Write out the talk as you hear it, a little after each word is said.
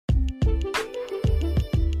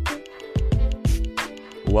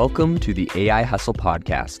Welcome to the AI Hustle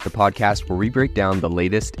Podcast, the podcast where we break down the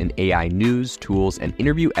latest in AI news, tools, and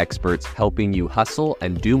interview experts helping you hustle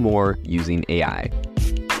and do more using AI.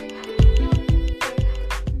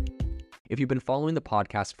 If you've been following the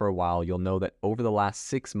podcast for a while, you'll know that over the last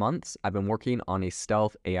 6 months, I've been working on a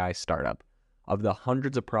stealth AI startup. Of the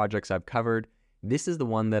hundreds of projects I've covered, this is the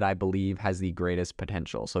one that I believe has the greatest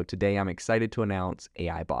potential. So today I'm excited to announce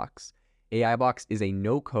AIBox. AIBox is a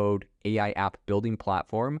no-code AI app building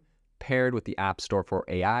platform paired with the App Store for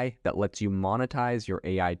AI that lets you monetize your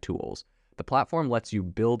AI tools. The platform lets you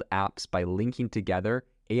build apps by linking together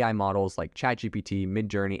AI models like ChatGPT,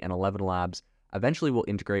 Midjourney, and 11 Labs. Eventually will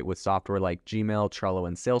integrate with software like Gmail, Trello,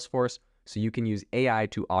 and Salesforce, so you can use AI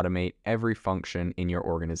to automate every function in your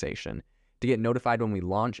organization. To get notified when we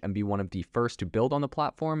launch and be one of the first to build on the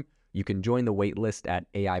platform, you can join the waitlist at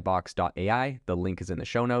aibox.ai. The link is in the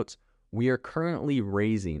show notes. We are currently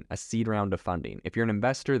raising a seed round of funding. If you're an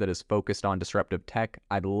investor that is focused on disruptive tech,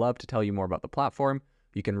 I'd love to tell you more about the platform.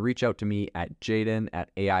 You can reach out to me at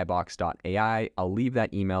jaden@aibox.ai. I'll leave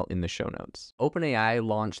that email in the show notes. OpenAI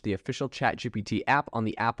launched the official ChatGPT app on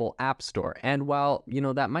the Apple App Store. And while,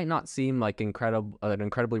 that might not seem like an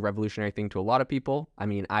incredibly revolutionary thing to a lot of people,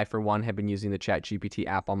 I, for one, have been using the ChatGPT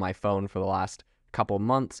app on my phone for the last couple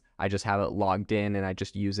months. I just have it logged in and I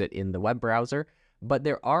just use it in the web browser. But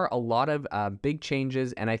there are a lot of big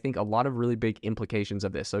changes and I think a lot of really big implications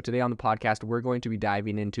of this. So today on the podcast, we're going to be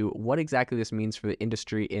diving into what exactly this means for the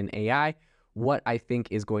industry in AI, what I think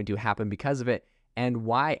is going to happen because of it, and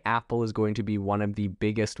why Apple is going to be one of the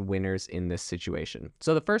biggest winners in this situation.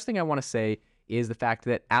 So the first thing I want to say is the fact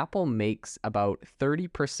that Apple makes about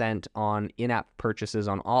 30% on in-app purchases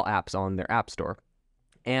on all apps on their App Store.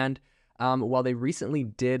 And while they recently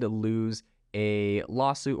did lose a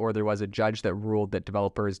lawsuit, or there was a judge that ruled that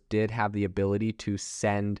developers did have the ability to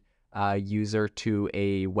send a user to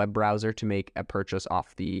a web browser to make a purchase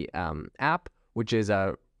off the app, which is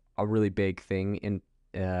a really big thing in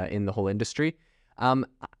the whole industry.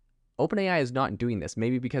 OpenAI is not doing this,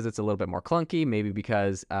 maybe because it's a little bit more clunky, maybe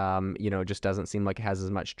because it just doesn't seem like it has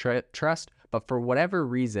as much trust. But for whatever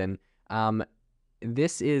reason,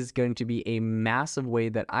 this is going to be a massive way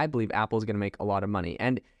that I believe Apple is going to make a lot of money.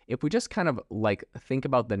 And if we just kind of think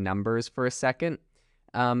about the numbers for a second,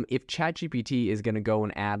 if ChatGPT is going to go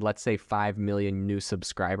and add, let's say, 5 million new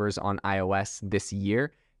subscribers on iOS this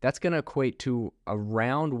year, that's going to equate to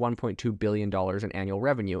around $1.2 billion in annual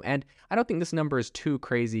revenue. And I don't think this number is too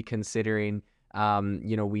crazy considering,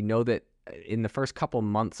 we know that in the first couple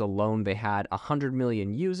months alone, they had 100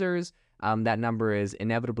 million users. That number is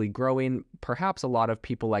inevitably growing. Perhaps a lot of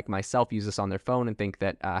people like myself use this on their phone and think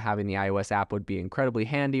that having the iOS app would be incredibly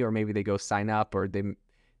handy, or maybe they go sign up, or they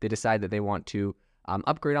decide that they want to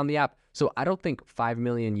upgrade on the app. So I don't think 5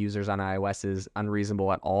 million users on iOS is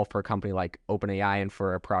unreasonable at all for a company like OpenAI and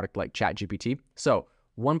for a product like ChatGPT. So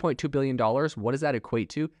 $1.2 billion, what does that equate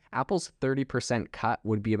to? Apple's 30% cut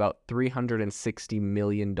would be about $360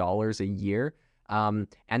 million a year.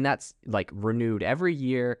 And that's renewed every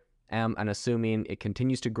year. And assuming it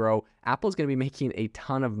continues to grow, Apple's going to be making a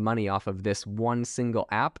ton of money off of this one single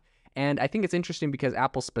app. And I think it's interesting because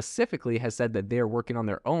Apple specifically has said that they're working on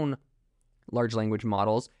their own large language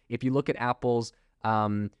models. If you look at Apple's,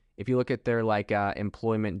 if you look at their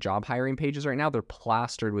employment job hiring pages right now, they're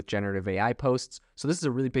plastered with generative AI posts. So this is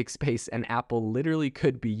a really big space, and Apple literally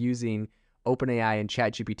could be using OpenAI and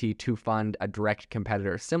ChatGPT to fund a direct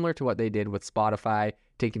competitor, similar to what they did with Spotify,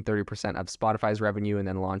 taking 30% of Spotify's revenue and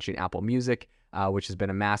then launching Apple Music, which has been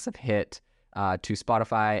a massive hit to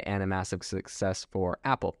Spotify and a massive success for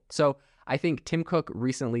Apple. So I think Tim Cook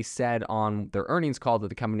recently said on their earnings call that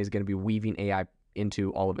the company is going to be weaving AI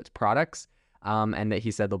into all of its products, and that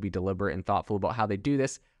he said they'll be deliberate and thoughtful about how they do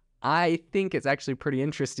this. I think it's actually pretty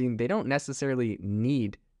interesting. They don't necessarily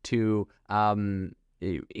need to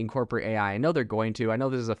incorporate AI. I know they're going to. I know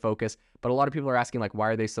this is a focus, but a lot of people are asking, why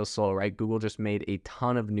are they so slow, right? Google just made a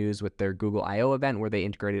ton of news with their Google I/O event where they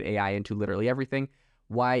integrated AI into literally everything.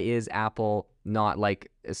 Why is Apple not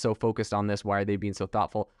so focused on this? Why are they being so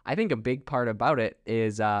thoughtful? I think a big part about it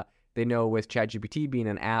is they know with ChatGPT being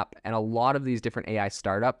an app and a lot of these different AI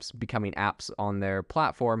startups becoming apps on their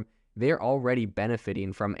platform, they're already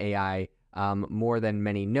benefiting from AI more than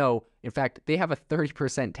many know. In fact, they have a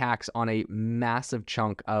 30% tax on a massive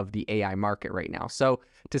chunk of the AI market right now. So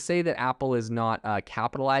to say that Apple is not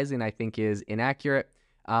capitalizing, I think is inaccurate.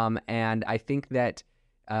 And I think that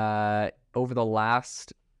over the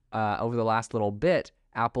last little bit,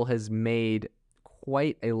 Apple has made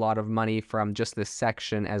quite a lot of money from just this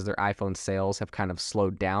section as their iPhone sales have kind of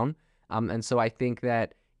slowed down. And so I think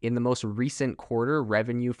that in the most recent quarter,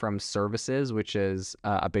 revenue from services, which is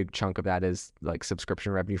a big chunk of that is like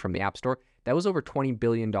subscription revenue from the App Store, that was over $20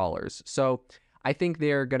 billion. So I think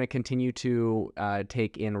they're going to continue to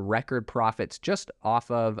take in record profits just off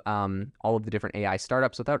of all of the different AI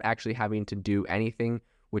startups without actually having to do anything,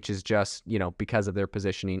 which is just, because of their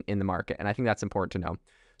positioning in the market. And I think that's important to know.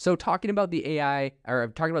 So talking about the AI, or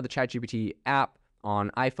talking about the ChatGPT app on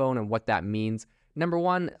iPhone and what that means. Number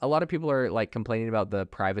one, a lot of people are like complaining about the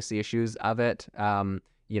privacy issues of it.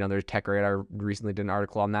 There's Tech Radar recently did an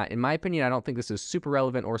article on that. In my opinion, I don't think this is super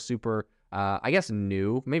relevant or super, I guess,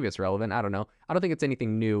 new. Maybe it's relevant. I don't know. I don't think it's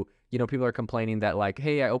anything new. People are complaining that like,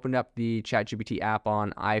 hey, I opened up the ChatGPT app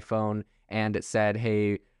on iPhone and it said,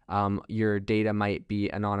 hey, your data might be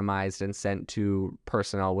anonymized and sent to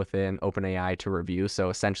personnel within OpenAI to review. So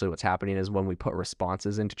essentially what's happening is when we put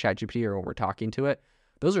responses into ChatGPT or when we're talking to it,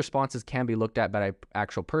 those responses can be looked at by an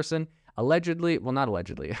actual person. Allegedly, well, not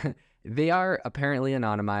allegedly, they are apparently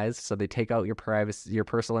anonymized. So they take out your privacy, your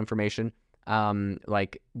personal information,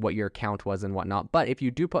 like what your account was and whatnot. But if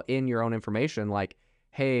you do put in your own information, like,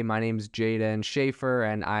 hey, my name's Jaden Schaefer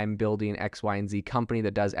and I'm building X, Y, and Z company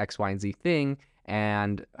that does X, Y, and Z thing,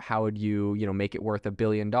 and how would you, make it worth $1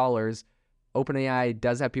 billion? OpenAI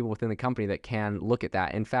does have people within the company that can look at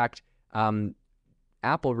that. In fact,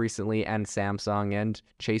 Apple recently and Samsung and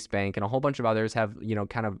Chase Bank and a whole bunch of others have,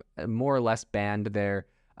 kind of more or less banned their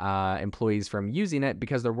employees from using it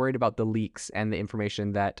because they're worried about the leaks and the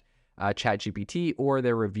information that ChatGPT or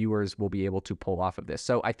their reviewers will be able to pull off of this.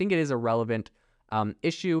 So I think it is a relevant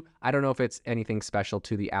issue. I don't know if it's anything special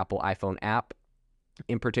to the Apple iPhone app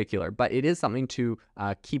in particular, but it is something to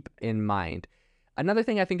keep in mind. Another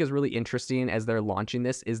thing I think is really interesting as they're launching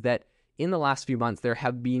this is that in the last few months, there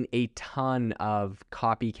have been a ton of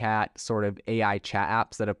copycat sort of AI chat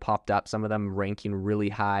apps that have popped up, some of them ranking really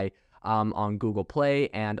high on Google Play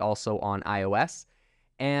and also on iOS.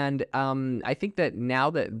 And I think that now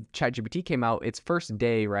that ChatGPT came out, its first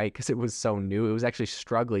day, right, because it was so new, it was actually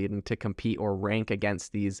struggling to compete or rank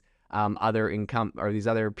against these these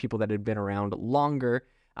other people that had been around longer,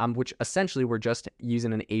 which essentially were just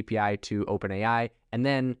using an API to OpenAI. And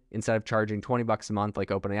then instead of charging $20 a month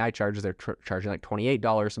like OpenAI charges, they're charging like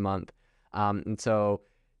 $28 a month. And so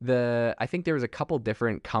I think there was a couple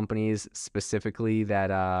different companies specifically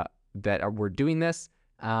that were doing this.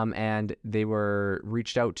 And they were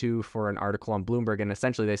reached out to for an article on Bloomberg. And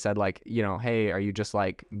essentially they said like, hey, are you just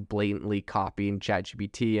like blatantly copying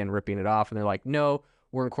ChatGPT and ripping it off? And they're like, no,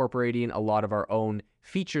 we're incorporating a lot of our own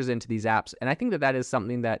features into these apps. And I think that is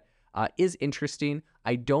something that is interesting.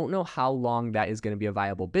 I don't know how long that is going to be a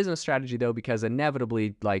viable business strategy, though, because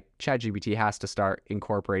inevitably, like, ChatGPT has to start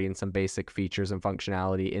incorporating some basic features and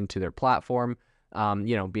functionality into their platform.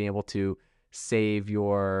 Being able to save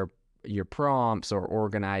your prompts or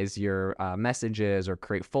organize your messages or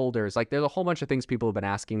create folders. Like, there's a whole bunch of things people have been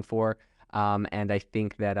asking for. And I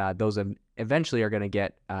think that those eventually are going to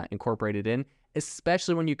get incorporated in,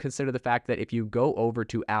 especially when you consider the fact that if you go over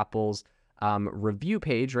to Apple's review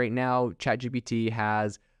page right now, ChatGPT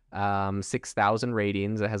has 6,000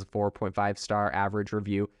 ratings. It has a 4.5 star average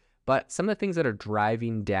review. But some of the things that are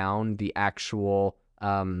driving down the actual,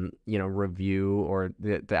 review or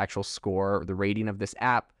the actual score or the rating of this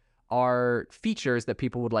app are features that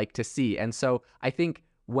people would like to see. And so I think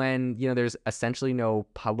when, there's essentially no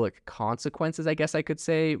public consequences, I guess I could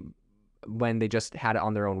say, when they just had it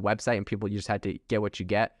on their own website and people just had to get what you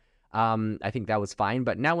get, I think that was fine.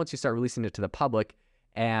 But now once you start releasing it to the public,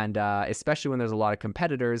 and especially when there's a lot of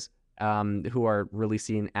competitors who are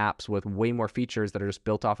releasing apps with way more features that are just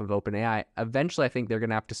built off of OpenAI, eventually I think they're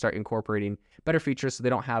going to have to start incorporating better features so they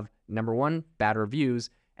don't have, number one, bad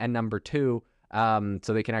reviews, and number two,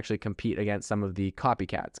 so they can actually compete against some of the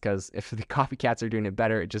copycats. Because if the copycats are doing it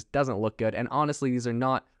better, it just doesn't look good. And honestly, these are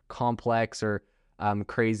not complex or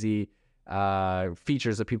crazy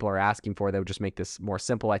features that people are asking for that would just make this more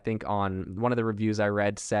simple. I think on one of the reviews I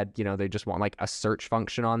read said, they just want like a search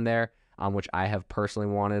function on there, which I have personally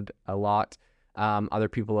wanted a lot. Other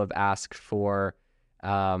people have asked for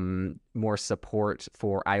more support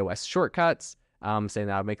for iOS shortcuts, saying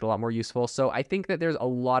that would make it a lot more useful. So I think that there's a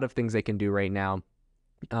lot of things they can do right now,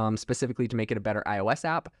 specifically to make it a better iOS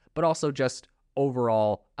app, but also just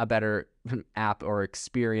overall a better app or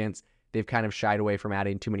experience. They've kind of shied away from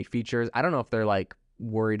adding too many features. I don't know if they're like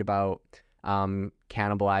worried about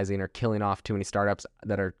cannibalizing or killing off too many startups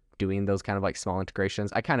that are doing those kind of like small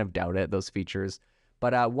integrations. I kind of doubt it, those features.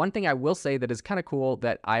 But one thing I will say that is kind of cool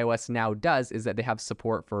that iOS now does is that they have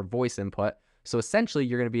support for voice input. So essentially,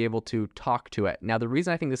 you're going to be able to talk to it. Now, the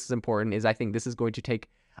reason I think this is important is I think this is going to take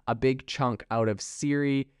a big chunk out of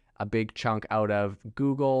Siri a big chunk out of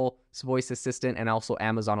Google's voice assistant and also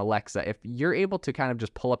Amazon Alexa. If you're able to kind of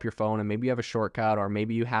just pull up your phone and maybe you have a shortcut, or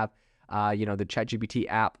maybe you have, the ChatGPT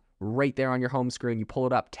app right there on your home screen, you pull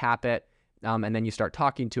it up, tap it, and then you start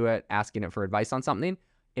talking to it, asking it for advice on something.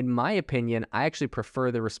 In my opinion, I actually prefer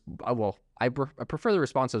I prefer the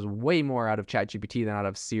responses way more out of ChatGPT than out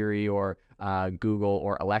of Siri or Google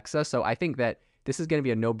or Alexa. So I think that this is going to be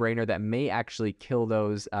a no-brainer that may actually kill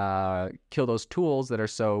those tools that are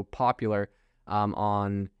so popular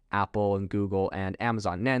on Apple and Google and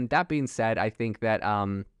Amazon. And that being said, I think that,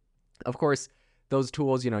 of course, those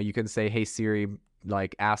tools, you can say, hey, Siri,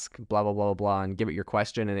 like ask blah, blah, blah, blah, and give it your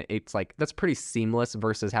question. And it's like, that's pretty seamless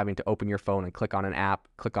versus having to open your phone and click on an app,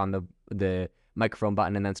 click on the microphone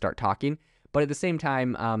button and then start talking. But at the same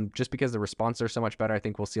time, just because the responses are so much better, I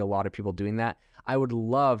think we'll see a lot of people doing that. I would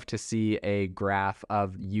love to see a graph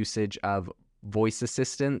of usage of voice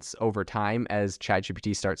assistants over time as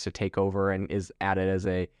ChatGPT starts to take over and is added as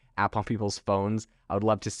a app on people's phones. I would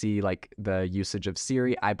love to see like the usage of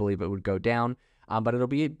Siri. I believe it would go down. But it'll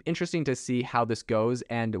be interesting to see how this goes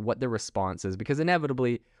and what the response is, because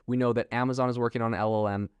inevitably we know that Amazon is working on an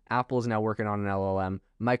LLM, Apple is now working on an LLM,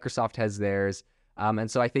 Microsoft has theirs.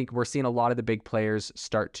 And so I think we're seeing a lot of the big players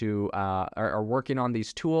start to are working on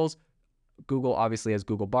these tools. Google obviously has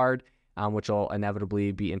Google Bard, which will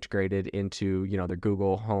inevitably be integrated into their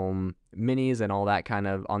Google Home Minis and all that kind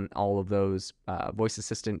of on all of those voice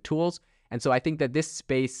assistant tools. And so I think that this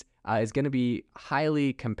space is going to be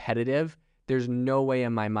highly competitive. There's no way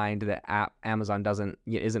in my mind that Amazon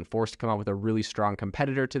isn't forced to come out with a really strong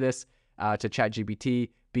competitor to this, to ChatGPT,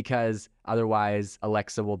 because otherwise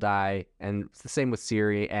Alexa will die. And it's the same with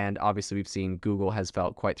Siri. And obviously we've seen Google has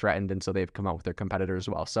felt quite threatened, and so they've come out with their competitor as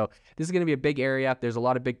well. So this is going to be a big area. There's a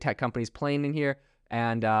lot of big tech companies playing in here.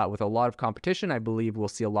 And with a lot of competition, I believe we'll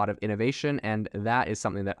see a lot of innovation, and that is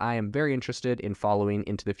something that I am very interested in following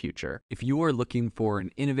into the future. If you are looking for an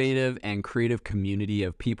innovative and creative community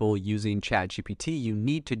of people using ChatGPT, you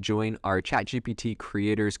need to join our ChatGPT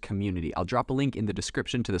creators community. I'll drop a link in the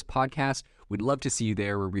description to this podcast. We'd love to see you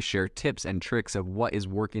there, where we share tips and tricks of what is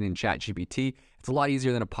working in ChatGPT. It's a lot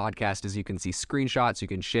easier than a podcast, as you can see screenshots, you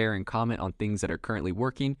can share and comment on things that are currently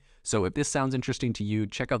working. So if this sounds interesting to you,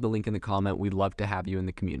 check out the link in the comment. We'd love to have you in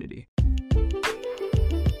the community.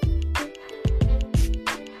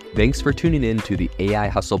 Thanks for tuning in to the AI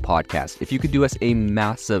Hustle podcast. If you could do us a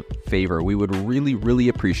massive favor, we would really, really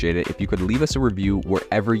appreciate it if you could leave us a review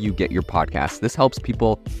wherever you get your podcasts. This helps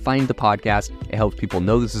people find the podcast. It helps people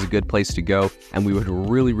know this is a good place to go. And we would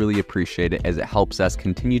really, really appreciate it, as it helps us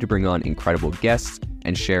continue to bring on incredible guests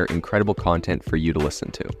and share incredible content for you to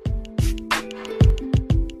listen to.